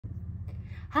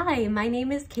Hi, my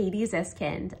name is Katie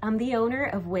Ziskind. I'm the owner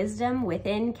of Wisdom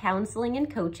Within Counseling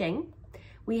and Coaching.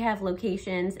 We have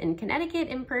locations in Connecticut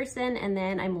in person, and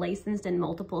then I'm licensed in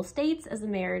multiple states as a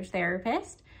marriage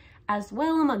therapist. As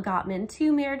well, I'm a Gottman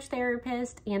 2 marriage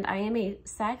therapist, and I am a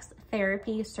sex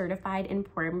therapy certified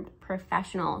informed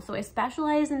professional. So I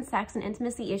specialize in sex and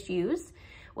intimacy issues,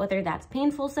 whether that's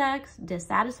painful sex,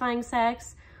 dissatisfying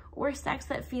sex, or sex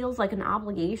that feels like an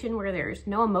obligation where there's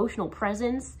no emotional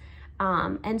presence.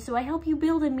 And so I help you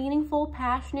build a meaningful,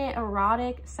 passionate,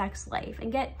 erotic sex life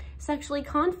and get sexually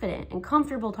confident and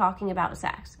comfortable talking about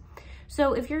sex.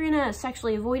 So if you're in a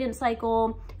sexually avoidant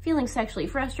cycle, feeling sexually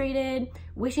frustrated,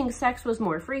 wishing sex was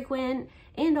more frequent,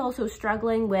 and also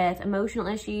struggling with emotional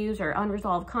issues or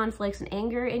unresolved conflicts and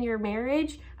anger in your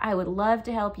marriage, I would love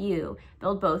to help you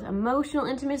build both emotional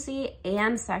intimacy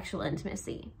and sexual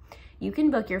intimacy. You can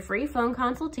book your free phone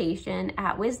consultation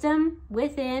at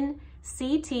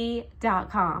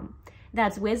wisdomwithinct.com.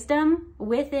 That's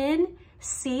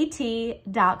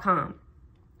wisdomwithinct.com.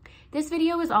 This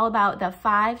video is all about the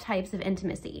 5 types of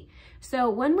intimacy. So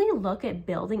when we look at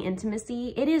building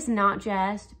intimacy, it is not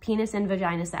just penis and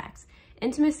vagina sex.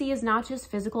 Intimacy is not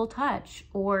just physical touch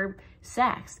or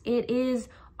sex. It is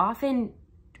often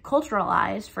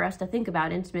culturalized for us to think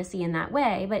about intimacy in that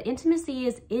way, but intimacy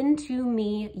is into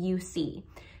me, you see.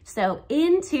 So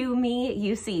into me,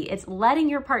 you see. It's letting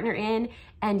your partner in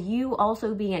and you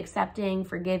also being accepting,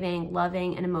 forgiving,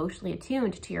 loving, and emotionally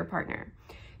attuned to your partner.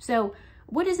 So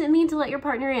what does it mean to let your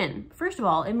partner in? First of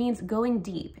all, it means going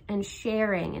deep and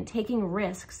sharing and taking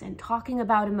risks and talking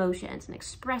about emotions and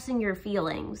expressing your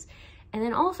feelings. And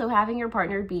then also having your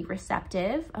partner be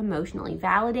receptive, emotionally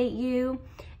validate you,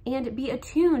 and be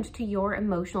attuned to your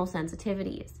emotional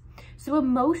sensitivities. So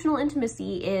emotional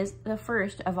intimacy is the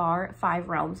first of our 5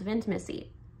 realms of intimacy.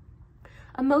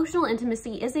 Emotional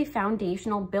intimacy is a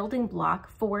foundational building block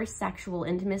for sexual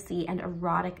intimacy and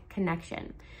erotic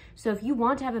connection. So if you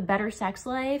want to have a better sex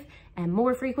life and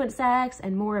more frequent sex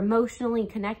and more emotionally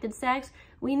connected sex,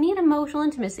 we need emotional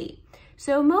intimacy.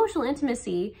 So emotional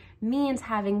intimacy means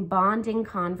having bonding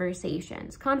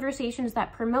conversations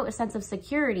that promote a sense of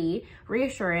security,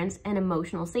 reassurance, and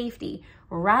emotional safety,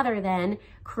 rather than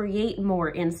create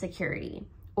more insecurity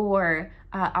or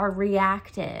are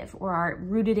reactive or are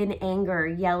rooted in anger,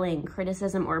 yelling,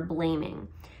 criticism, or blaming.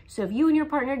 So if you and your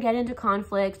partner get into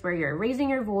conflicts where you're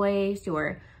raising your voice,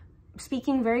 you're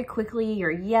speaking very quickly, you're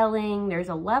yelling, there's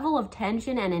a level of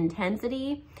tension and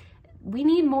intensity, we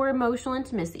need more emotional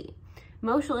intimacy.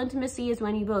 Emotional intimacy is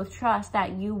when you both trust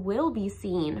that you will be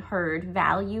seen, heard,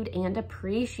 valued, and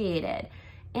appreciated.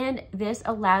 And this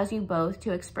allows you both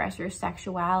to express your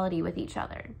sexuality with each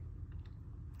other.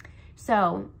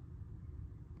 So,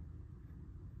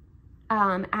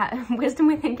 at Wisdom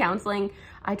Within Counseling,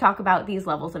 I talk about these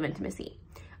levels of intimacy.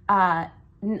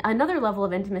 Another level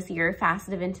of intimacy or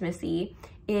facet of intimacy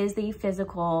is the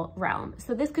physical realm.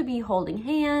 So this could be holding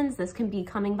hands. This can be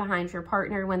coming behind your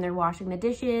partner when they're washing the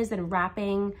dishes and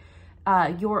wrapping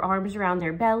your arms around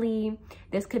their belly.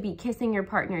 This could be kissing your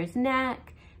partner's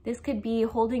neck. This could be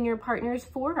holding your partner's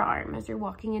forearm as you're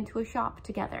walking into a shop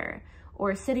together,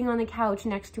 or sitting on the couch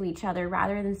next to each other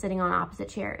rather than sitting on opposite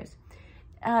chairs.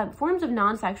 Forms of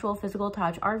non-sexual physical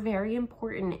touch are very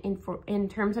important in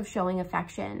terms of showing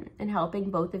affection and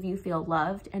helping both of you feel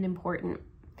loved and important.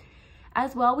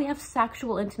 As well, we have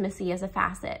sexual intimacy as a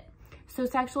facet. So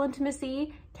sexual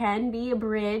intimacy can be a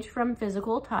bridge from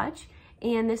physical touch,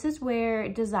 and this is where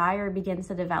desire begins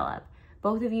to develop.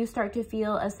 Both of you start to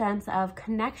feel a sense of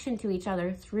connection to each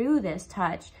other through this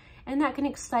touch, and that can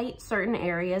excite certain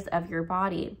areas of your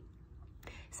body.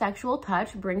 Sexual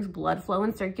touch brings blood flow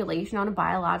and circulation on a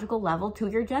biological level to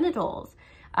your genitals.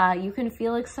 You can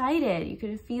feel excited, you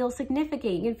can feel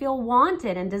significant, you can feel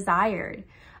wanted and desired.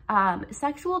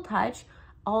 Sexual touch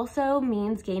also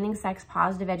means gaining sex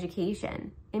positive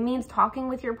education. It means talking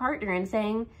with your partner and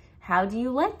saying, how do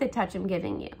you like the touch I'm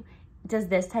giving you? Does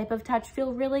this type of touch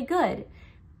feel really good?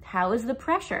 How is the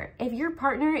pressure? If your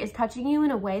partner is touching you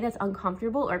in a way that's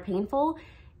uncomfortable or painful,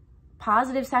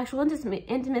 positive sexual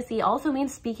intimacy also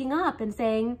means speaking up and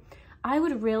saying, I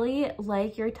would really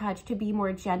like your touch to be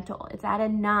more gentle. It's at a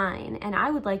 9, and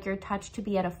I would like your touch to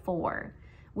be at a 4.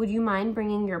 Would you mind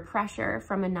bringing your pressure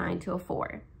from a 9 to a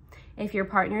 4? If your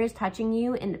partner is touching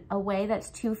you in a way that's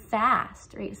too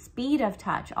fast, right? Speed of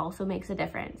touch also makes a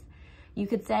difference. You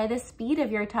could say the speed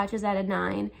of your touch is at a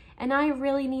 9, and I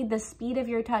really need the speed of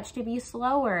your touch to be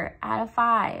slower at a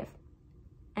 5.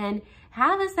 And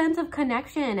have a sense of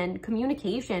connection and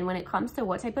communication when it comes to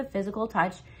what type of physical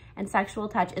touch and sexual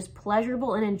touch is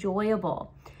pleasurable and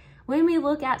enjoyable. When we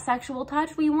look at sexual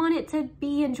touch, we want it to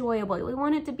be enjoyable. We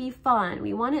want it to be fun.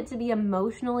 We want it to be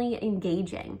emotionally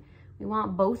engaging. We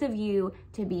want both of you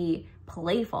to be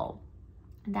playful.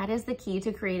 That is the key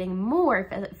to creating more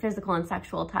physical and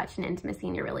sexual touch and intimacy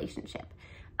in your relationship.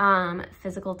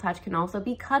 Physical touch can also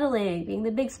be cuddling, being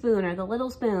the big spoon or the little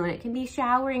spoon. It can be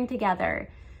showering together.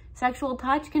 Sexual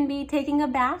touch can be taking a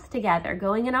bath together,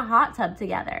 going in a hot tub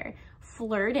together,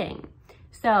 flirting.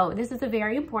 So this is a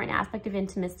very important aspect of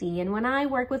intimacy. And when I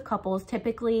work with couples,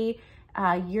 typically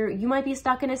you might be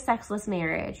stuck in a sexless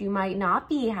marriage. You might not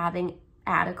be having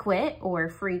adequate or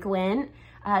frequent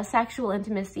sexual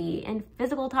intimacy, and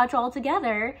physical touch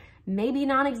altogether may be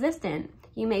non-existent.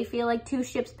 You may feel like two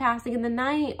ships passing in the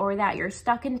night, or that you're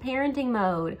stuck in parenting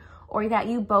mode, or that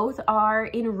you both are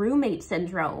in roommate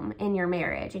syndrome in your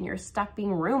marriage and you're stuck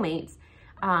being roommates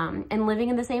and living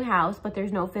in the same house, but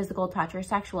there's no physical touch or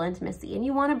sexual intimacy, and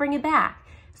you want to bring it back.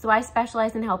 So I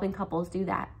specialize in helping couples do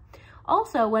that.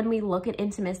 Also, when we look at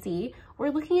intimacy,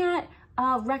 we're looking at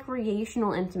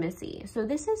recreational intimacy. So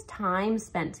this is time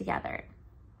spent together.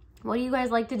 What do you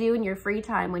guys like to do in your free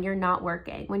time when you're not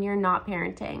working, when you're not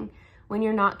parenting, when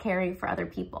you're not caring for other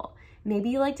people? Maybe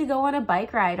you like to go on a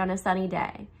bike ride on a sunny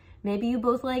day. Maybe you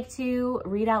both like to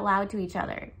read out loud to each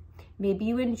other. Maybe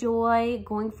you enjoy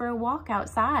going for a walk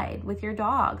outside with your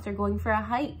dogs, or going for a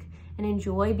hike and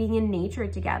enjoy being in nature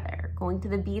together, going to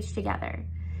the beach together.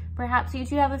 Perhaps you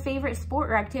two have a favorite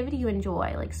sport or activity you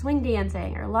enjoy, like swing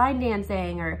dancing or line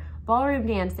dancing or ballroom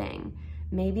dancing.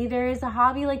 Maybe there is a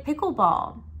hobby like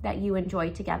pickleball that you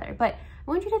enjoy together. But I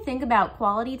want you to think about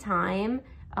quality time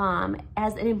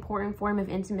as an important form of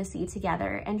intimacy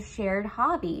together, and shared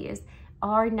hobbies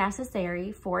are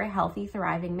necessary for a healthy,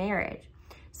 thriving marriage.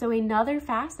 So another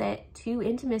facet to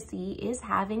intimacy is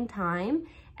having time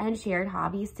and shared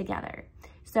hobbies together.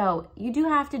 So you do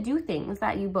have to do things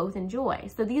that you both enjoy.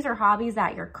 So these are hobbies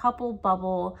that your couple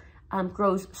bubble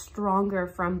grows stronger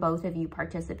from both of you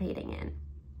participating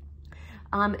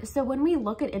in. So when we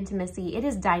look at intimacy, it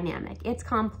is dynamic, it's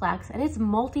complex, and it's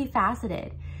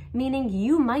multifaceted, meaning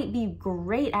you might be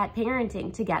great at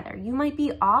parenting together. You might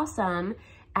be awesome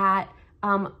at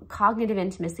cognitive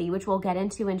intimacy, which we'll get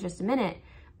into in just a minute,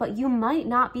 but you might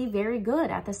not be very good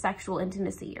at the sexual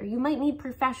intimacy, or you might need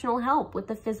professional help with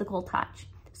the physical touch.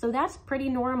 So that's pretty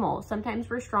normal. Sometimes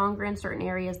we're stronger in certain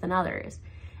areas than others.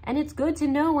 And it's good to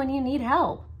know when you need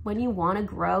help, when you want to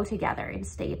grow together and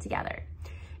stay together.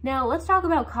 Now, let's talk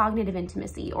about cognitive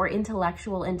intimacy or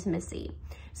intellectual intimacy.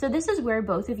 So this is where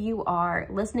both of you are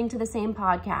listening to the same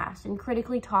podcast and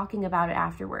critically talking about it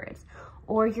afterwards,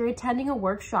 or you're attending a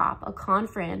workshop, a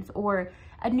conference, or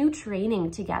a new training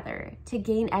together to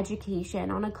gain education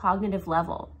on a cognitive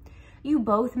level. You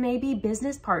both may be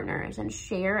business partners and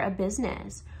share a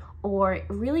business, or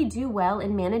really do well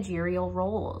in managerial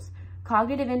roles.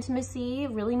 Cognitive intimacy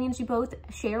really means you both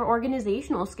share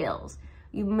organizational skills.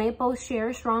 You may both share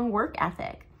a strong work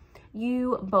ethic.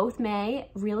 You both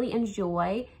may really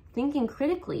enjoy thinking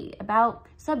critically about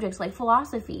subjects like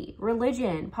philosophy,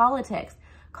 religion, politics.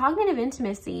 Cognitive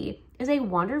intimacy is a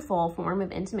wonderful form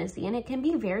of intimacy, and it can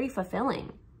be very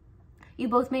fulfilling. You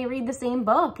both may read the same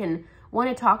book and want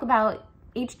to talk about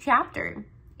each chapter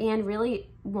and really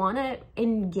want to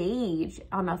engage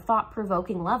on a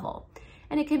thought-provoking level.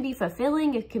 And it can be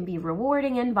fulfilling, it can be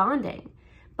rewarding and bonding.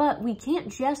 But we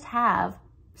can't just have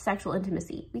sexual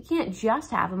intimacy. We can't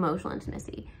just have emotional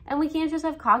intimacy. And we can't just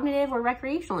have cognitive or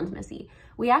recreational intimacy.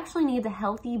 We actually need the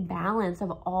healthy balance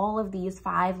of all of these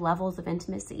 5 levels of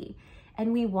intimacy.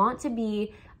 And we want to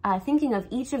be thinking of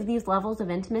each of these levels of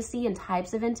intimacy and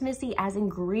types of intimacy as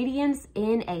ingredients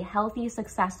in a healthy,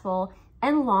 successful,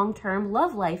 and long-term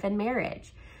love life and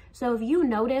marriage. So if you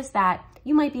notice that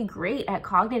you might be great at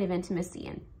cognitive intimacy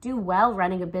and do well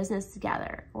running a business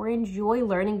together, or enjoy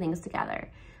learning things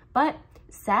together, but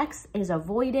sex is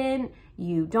avoidant,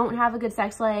 you don't have a good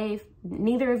sex life,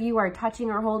 neither of you are touching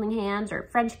or holding hands or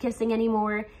French kissing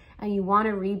anymore, and you want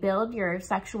to rebuild your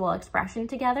sexual expression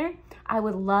together, I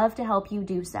would love to help you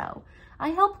do so. I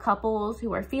help couples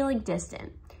who are feeling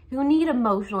distant, who need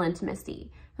emotional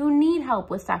intimacy, who need help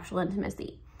with sexual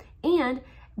intimacy. And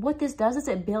what this does is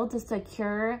it builds a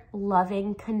secure,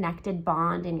 loving, connected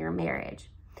bond in your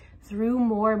marriage. Through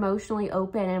more emotionally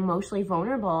open and emotionally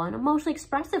vulnerable and emotionally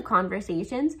expressive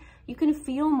conversations, you can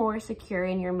feel more secure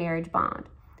in your marriage bond.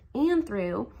 And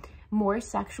through more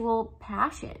sexual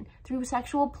passion, through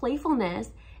sexual playfulness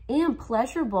and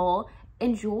pleasurable,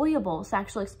 enjoyable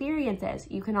sexual experiences,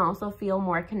 you can also feel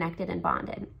more connected and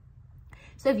bonded.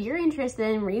 So if you're interested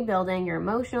in rebuilding your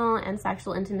emotional and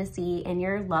sexual intimacy in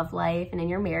your love life and in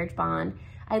your marriage bond,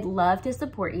 I'd love to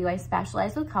support you. I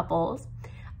specialize with couples.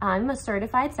 I'm a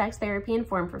certified sex therapy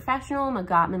informed professional. I'm a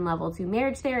Gottman level 2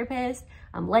 marriage therapist.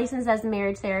 I'm licensed as a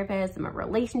marriage therapist. I'm a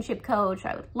relationship coach.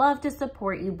 I would love to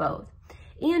support you both.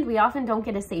 And we often don't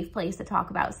get a safe place to talk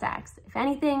about sex. If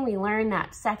anything, we learn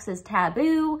that sex is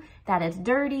taboo, that it's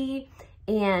dirty,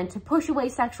 and to push away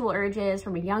sexual urges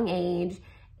from a young age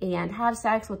and have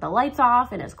sex with the lights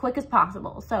off and as quick as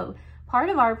possible. So part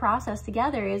of our process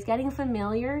together is getting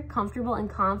familiar, comfortable, and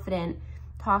confident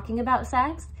talking about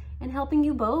sex and helping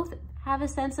you both have a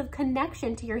sense of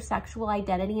connection to your sexual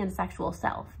identity and sexual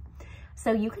self.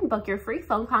 So you can book your free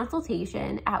phone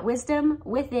consultation at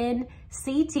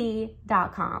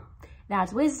wisdomwithinct.com.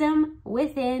 That's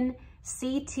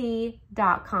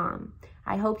wisdomwithinct.com.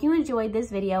 I hope you enjoyed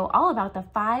this video all about the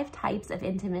 5 types of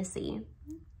intimacy.